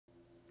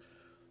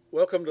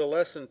Welcome to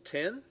lesson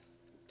 10.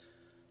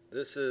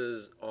 This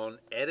is on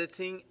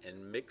editing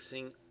and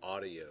mixing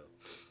audio.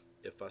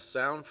 If I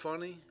sound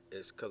funny,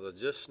 it's because I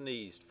just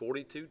sneezed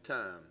 42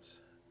 times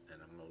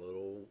and I'm a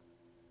little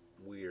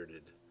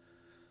weirded.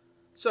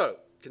 So,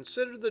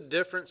 consider the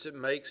difference it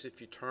makes if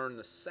you turn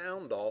the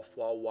sound off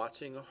while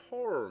watching a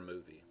horror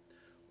movie.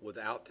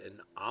 Without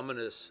an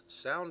ominous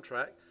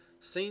soundtrack,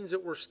 scenes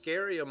that were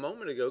scary a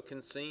moment ago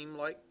can seem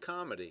like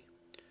comedy.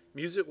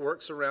 Music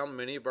works around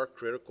many of our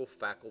critical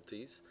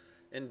faculties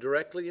and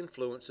directly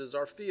influences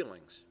our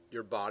feelings.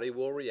 Your body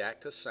will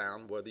react to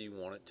sound whether you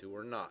want it to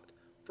or not.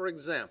 For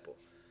example,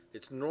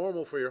 it's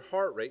normal for your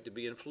heart rate to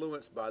be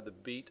influenced by the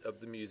beat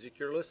of the music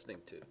you're listening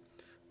to.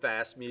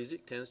 Fast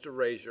music tends to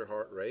raise your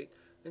heart rate,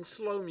 and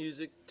slow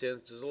music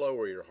tends to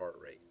lower your heart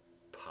rate.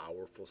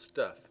 Powerful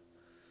stuff.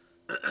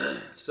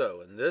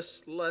 So, in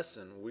this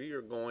lesson, we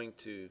are going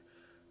to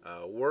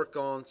work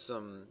on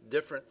some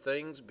different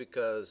things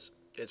because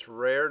it's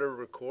rare to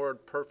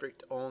record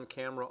perfect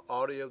on-camera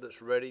audio that's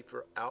ready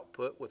for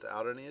output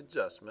without any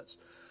adjustments,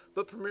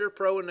 but Premiere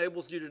Pro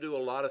enables you to do a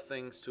lot of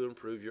things to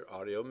improve your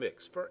audio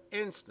mix. For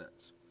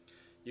instance,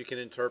 you can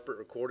interpret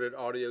recorded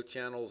audio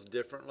channels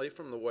differently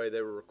from the way they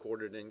were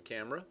recorded in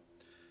camera.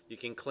 You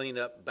can clean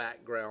up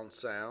background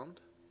sound.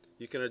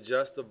 You can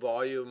adjust the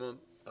volume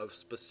of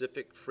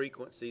specific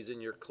frequencies in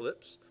your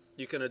clips.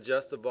 You can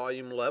adjust the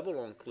volume level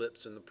on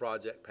clips in the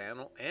project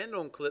panel and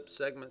on clip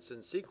segments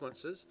and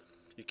sequences.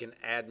 You can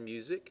add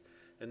music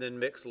and then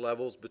mix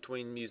levels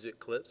between music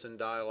clips and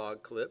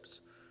dialogue clips.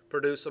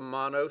 Produce a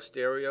mono,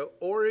 stereo,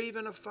 or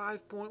even a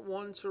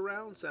 5.1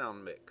 surround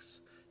sound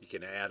mix. You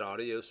can add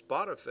audio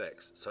spot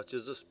effects such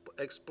as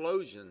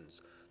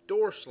explosions,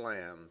 door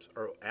slams,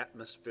 or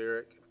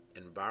atmospheric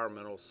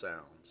environmental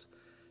sounds.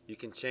 You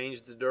can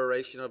change the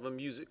duration of a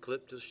music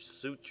clip to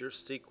suit your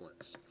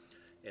sequence.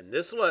 In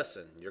this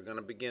lesson, you're going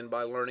to begin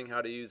by learning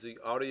how to use the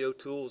audio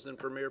tools in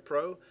Premiere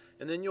Pro,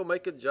 and then you'll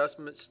make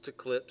adjustments to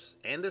clips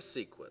and a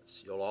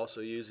sequence. You'll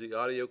also use the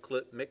audio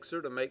clip mixer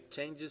to make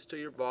changes to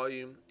your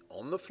volume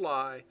on the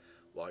fly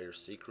while your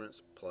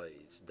sequence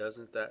plays.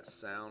 Doesn't that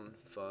sound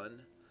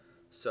fun?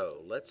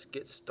 So let's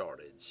get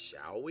started,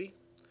 shall we?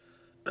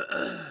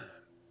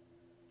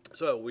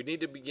 So we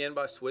need to begin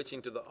by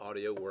switching to the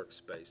audio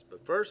workspace.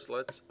 But first,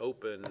 let's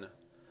open,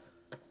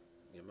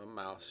 get my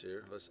mouse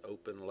here, let's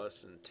open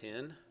lesson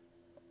 10.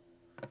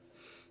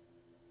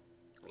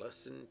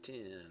 Lesson 10,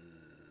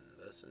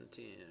 lesson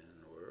 10,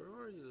 where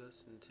are you,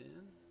 lesson 10?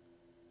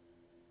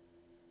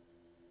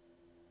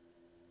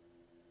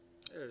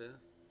 There it is,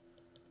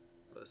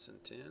 lesson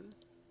 10,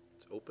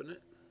 let's open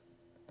it,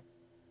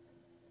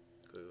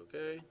 click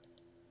OK.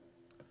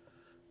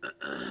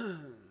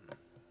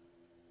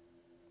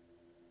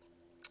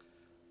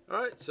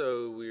 Alright,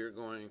 so we are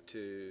going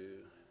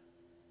to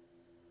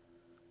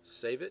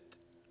save it.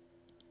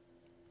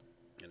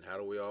 And how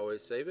do we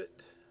always save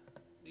it?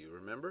 Do you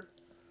remember?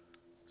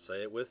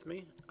 Say it with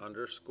me,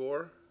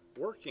 underscore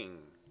working.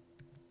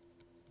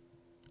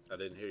 I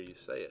didn't hear you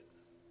say it.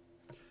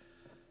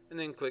 And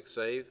then click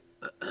save.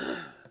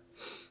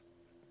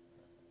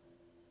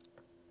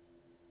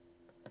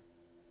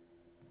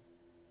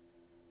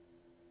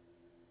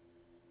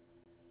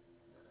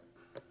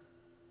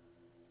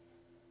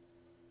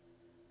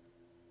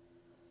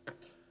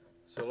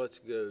 So let's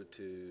go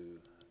to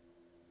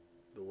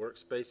the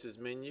workspaces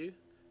menu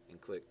and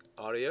click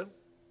audio.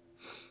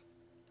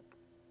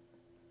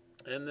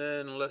 And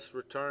then let's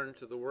return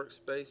to the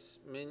workspace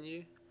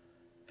menu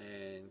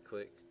and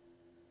click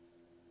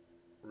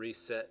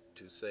reset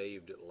to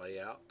saved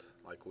layout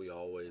like we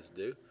always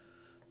do.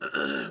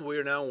 We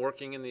are now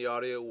working in the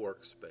audio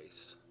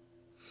workspace.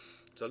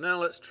 So now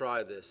let's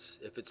try this.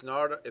 If it's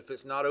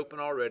not open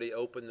already,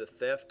 open the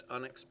Theft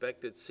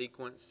Unexpected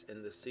sequence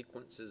in the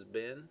sequences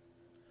bin.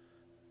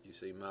 You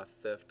see my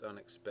Theft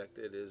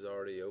Unexpected is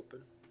already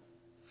open.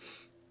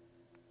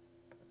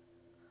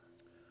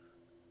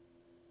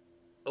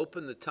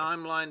 Open the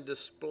timeline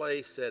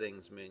display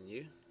settings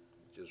menu,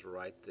 which is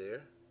right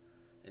there,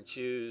 and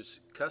choose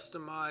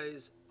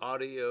Customize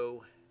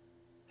Audio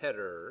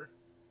Header.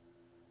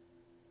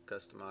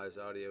 Customize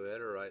Audio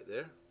Header right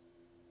there.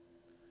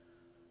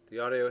 The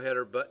Audio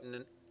Header button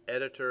and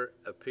editor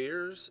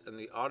appears, and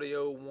the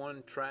Audio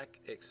 1 track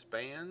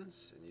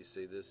expands, and you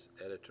see this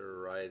editor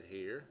right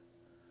here.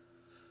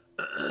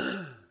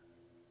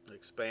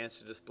 Expands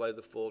to display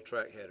the full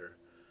track header.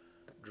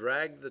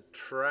 Drag the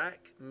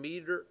track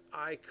meter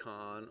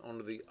icon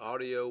onto the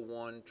Audio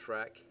 1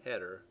 track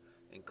header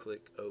and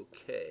click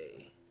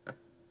OK.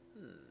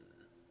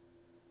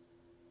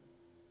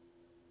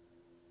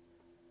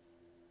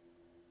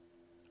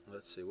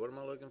 Let's see, what am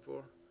I looking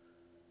for?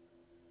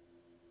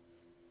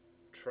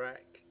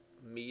 Track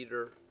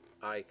meter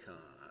icon.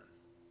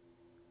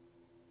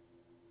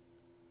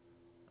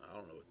 I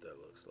don't know what that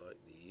looks like.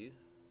 Do you?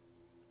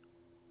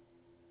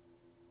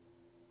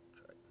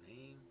 Track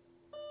name.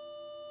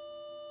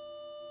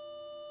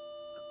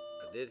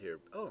 I did hear.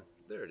 Oh,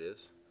 there it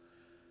is.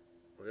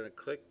 We're going to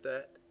click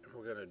that and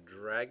we're going to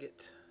drag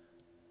it.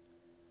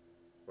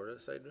 Where did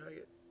it say drag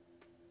it?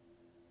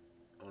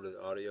 Onto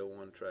the audio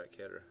 1 track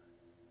header.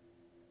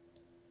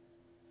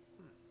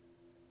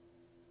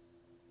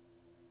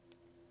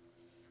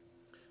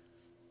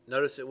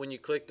 Notice that when you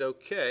clicked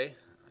OK,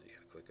 you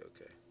gotta click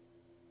OK.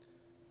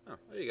 Oh,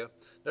 there you go.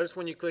 Notice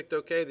when you clicked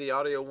OK, the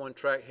audio 1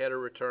 track header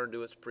returned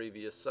to its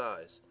previous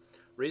size.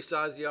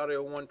 Resize the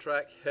audio 1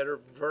 track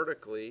header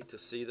vertically to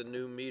see the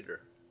new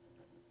meter.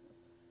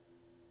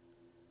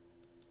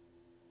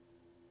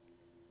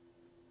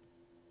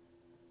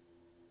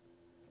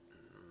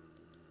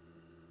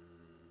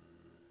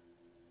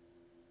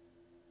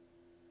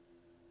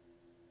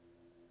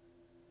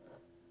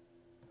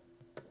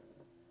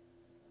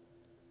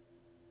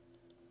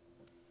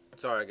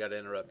 Sorry, I got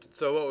interrupted.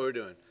 So what we're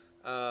doing?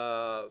 What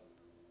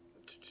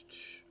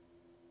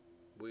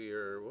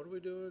are we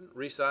doing?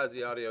 Resize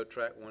the audio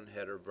track 1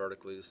 header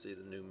vertically to see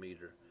the new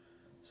meter.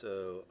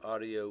 So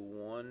audio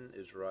 1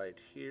 is right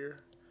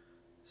here.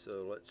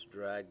 So let's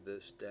drag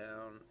this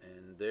down,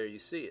 and there you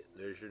see it.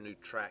 There's your new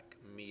track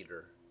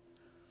meter.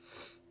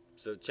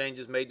 So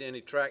changes made to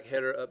any track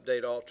header,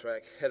 update all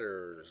track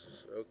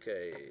headers.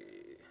 Okay.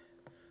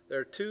 There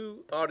are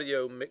 2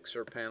 audio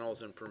mixer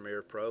panels in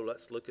Premiere Pro.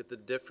 Let's look at the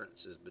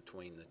differences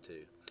between the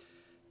 2.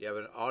 You have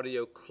an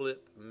audio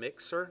clip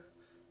mixer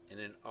and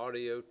an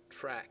audio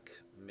track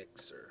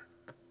mixer.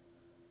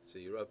 So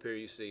you're up here,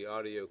 you see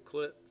audio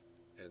clip,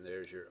 and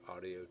there's your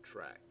audio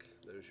track.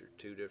 Those are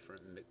 2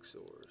 different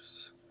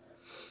mixers.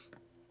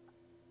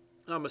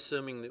 I'm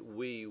assuming that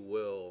we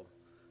will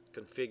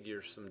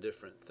configure some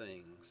different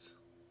things.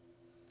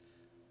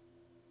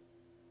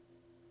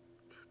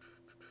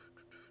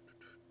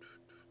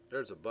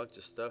 There's a bunch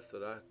of stuff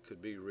that I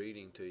could be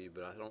reading to you,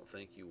 but I don't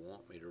think you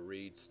want me to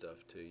read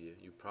stuff to you.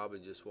 You probably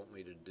just want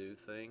me to do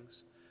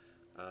things.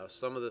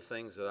 Some of the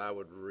things that I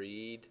would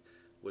read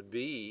would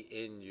be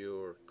in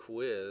your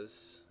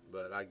quiz,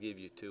 but I give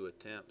you 2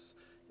 attempts.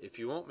 If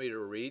you want me to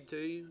read to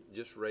you,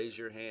 just raise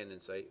your hand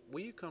and say, will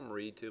you come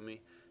read to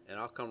me? And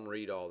I'll come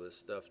read all this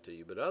stuff to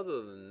you. But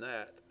other than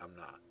that, I'm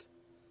not.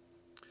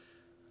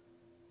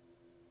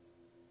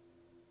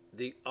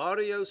 The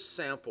audio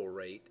sample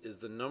rate is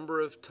the number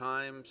of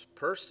times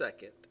per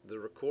second the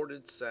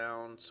recorded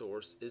sound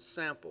source is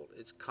sampled.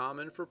 It's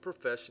common for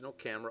professional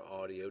camera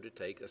audio to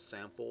take a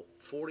sample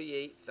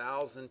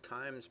 48,000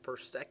 times per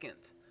second.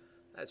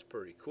 That's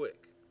pretty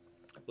quick.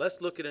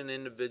 Let's look at an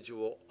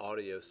individual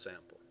audio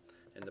sample.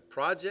 In the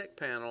project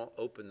panel,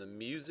 open the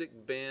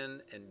music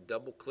bin and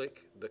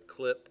double-click the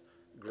clip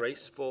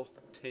Graceful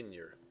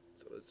Tenure.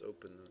 So let's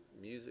open the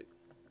music.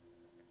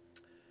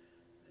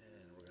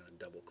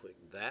 Double click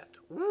that.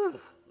 Woo,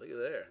 look at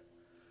there.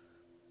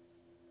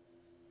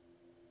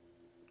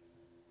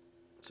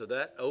 So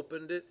that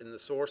opened it in the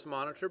source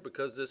monitor.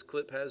 Because this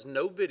clip has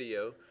no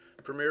video,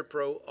 Premiere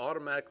Pro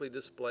automatically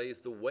displays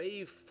the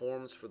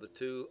waveforms for the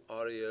 2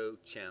 audio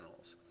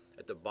channels.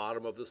 At the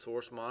bottom of the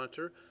source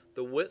monitor,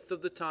 the width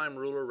of the time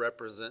ruler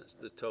represents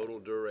the total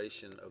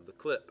duration of the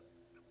clip.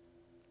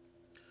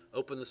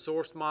 Open the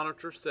source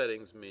monitor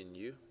settings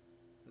menu.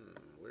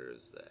 Where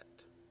is that?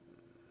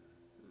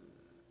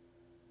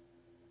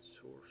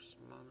 Source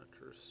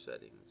monitor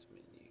settings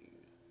menu.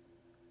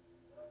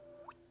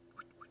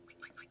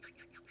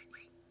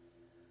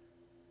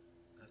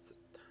 That's the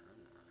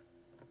timeline.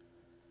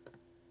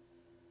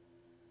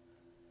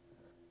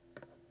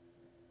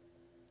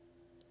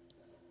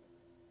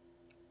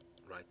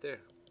 Right there,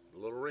 a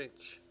little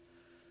wrench.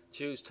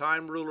 Choose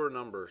time ruler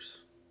numbers.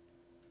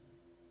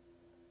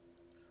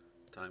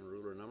 Time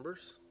ruler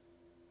numbers.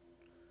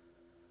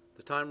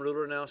 The time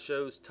ruler now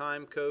shows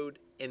time code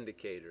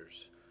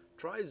indicators.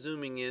 Try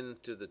zooming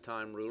into the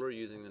time ruler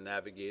using the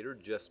navigator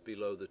just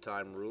below the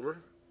time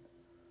ruler.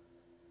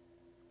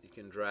 You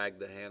can drag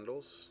the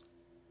handles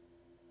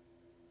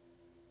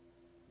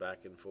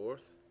back and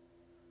forth.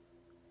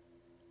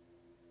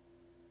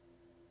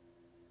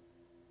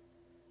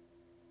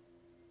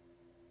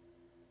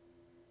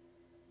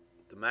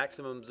 The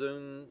maximum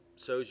zoom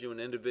shows you an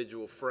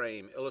individual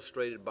frame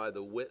illustrated by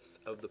the width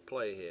of the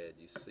playhead.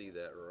 You see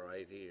that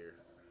right here.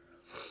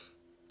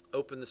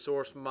 Open the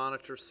source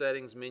monitor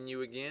settings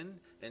menu again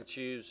and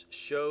choose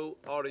Show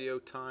Audio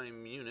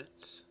Time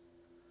Units.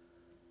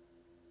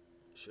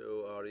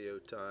 Show Audio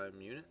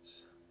Time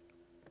Units.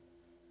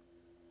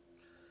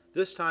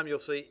 This time you'll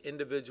see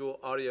individual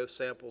audio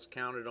samples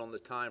counted on the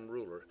time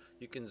ruler.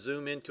 You can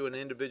zoom into an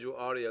individual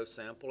audio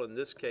sample, in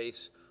this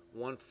case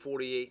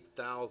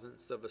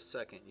 1/48,000th of a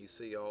second. You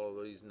see all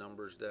of these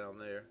numbers down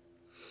there.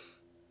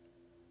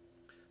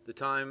 The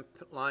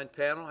timeline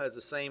panel has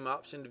the same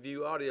option to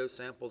view audio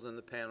samples in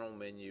the panel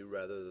menu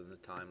rather than the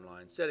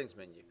timeline settings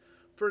menu.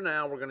 For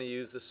now, we're going to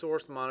use the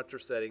source monitor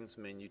settings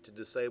menu to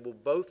disable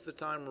both the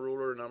time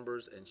ruler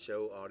numbers and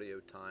show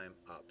audio time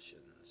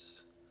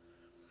options.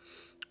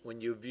 When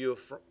you view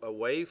a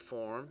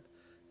waveform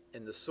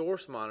in the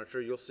source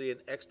monitor, you'll see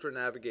an extra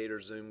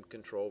navigator zoom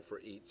control for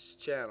each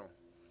channel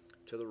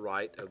to the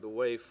right of the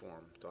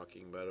waveform,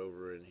 talking about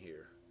over in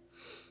here.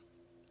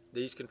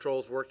 These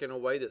controls work in a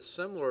way that's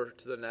similar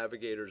to the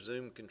navigator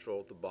zoom control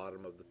at the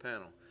bottom of the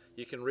panel.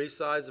 You can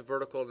resize the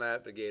vertical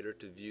navigator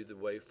to view the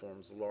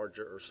waveforms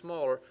larger or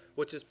smaller,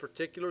 which is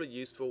particularly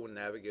useful when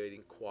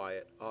navigating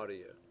quiet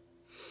audio.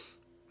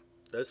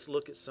 Let's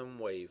look at some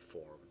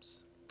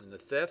waveforms. In the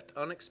Theft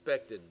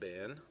Unexpected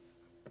bin,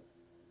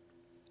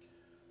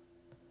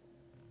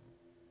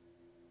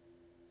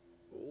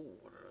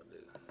 what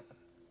did I do?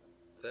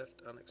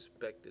 Theft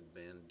Unexpected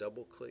bin,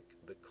 double click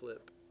the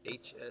clip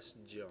HS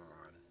John.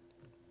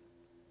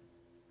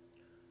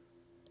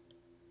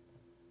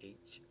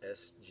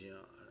 HS John.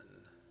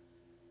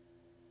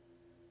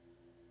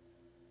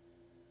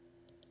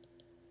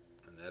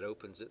 And that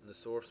opens it in the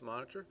source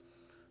monitor.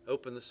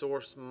 Open the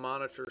source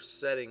monitor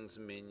settings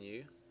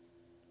menu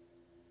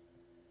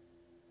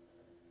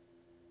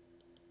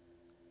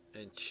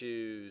and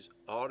choose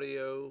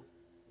audio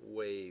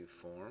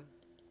waveform.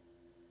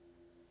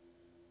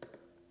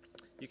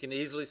 You can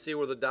easily see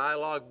where the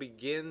dialog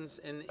begins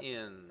and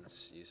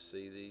ends. You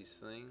see these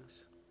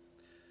things?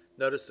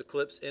 Notice the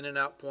clip's in and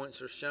out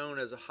points are shown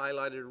as a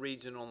highlighted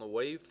region on the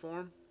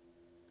waveform.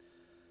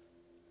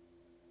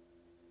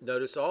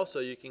 Notice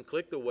also you can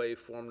click the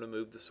waveform to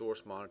move the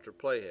source monitor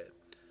playhead.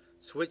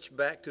 Switch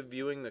back to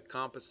viewing the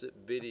composite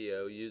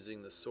video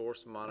using the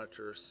source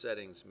monitor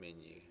settings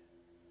menu.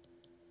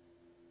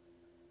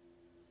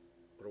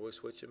 What are we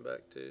switching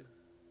back to?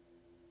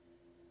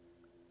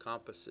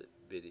 Composite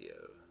video.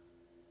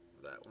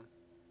 That one.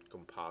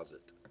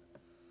 Composite.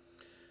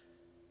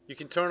 You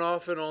can turn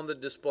off and on the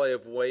display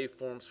of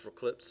waveforms for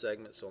clip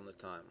segments on the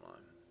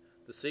timeline.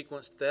 The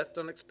sequence Theft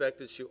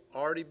Unexpected should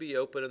already be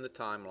open in the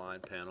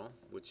timeline panel,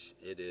 which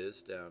it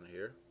is down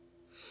here.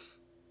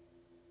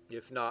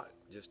 If not,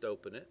 just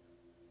open it.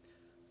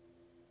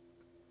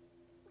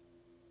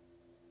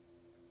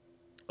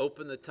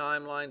 Open the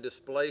timeline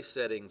display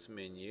settings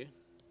menu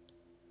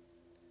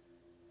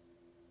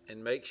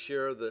and make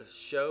sure the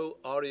show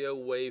audio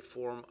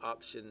waveform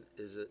option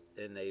is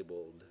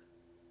enabled.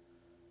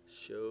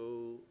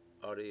 Show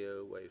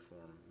audio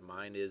waveform.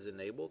 Mine is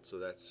enabled, so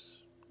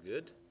that's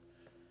good.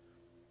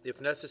 If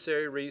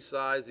necessary,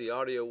 resize the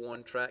audio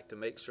 1 track to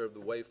make sure the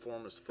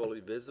waveform is fully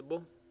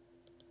visible.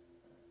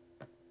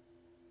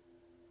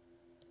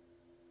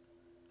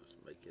 Let's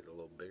make it a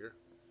little bigger.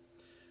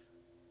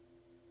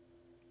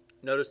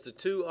 Notice the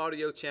 2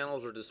 audio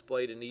channels are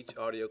displayed in each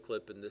audio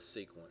clip in this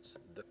sequence.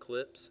 The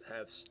clips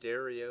have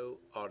stereo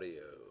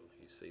audio.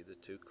 You see the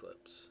 2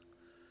 clips.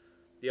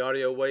 The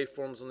audio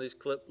waveforms on these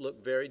clips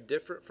look very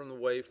different from the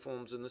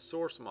waveforms in the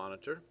source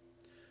monitor.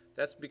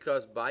 That's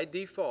because by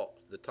default,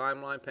 the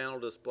timeline panel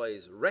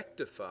displays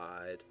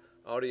rectified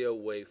audio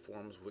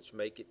waveforms, which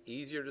make it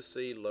easier to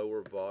see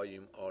lower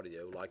volume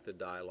audio, like the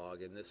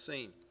dialogue in this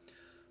scene.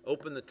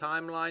 Open the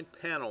timeline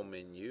panel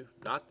menu,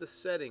 not the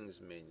settings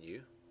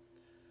menu.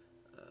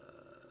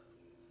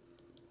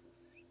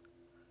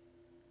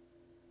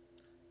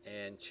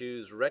 And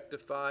choose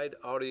rectified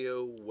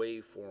audio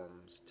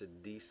waveforms to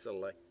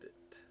deselect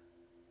it.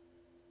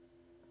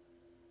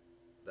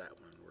 That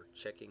one, we're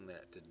checking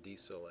that to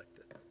deselect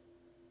it.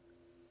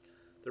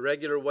 The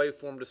regular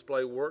waveform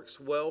display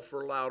works well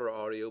for louder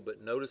audio,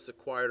 but notice the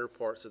quieter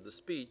parts of the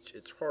speech.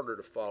 It's harder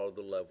to follow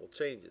the level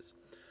changes.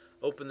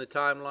 Open the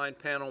timeline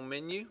panel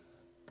menu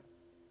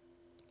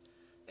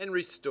and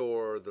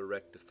restore the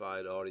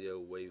rectified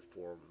audio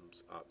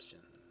waveforms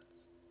options.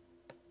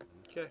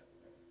 Okay.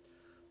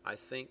 I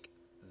think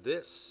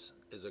this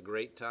is a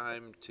great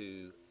time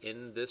to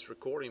end this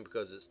recording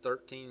because it's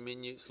 13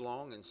 minutes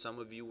long and some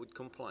of you would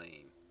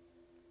complain.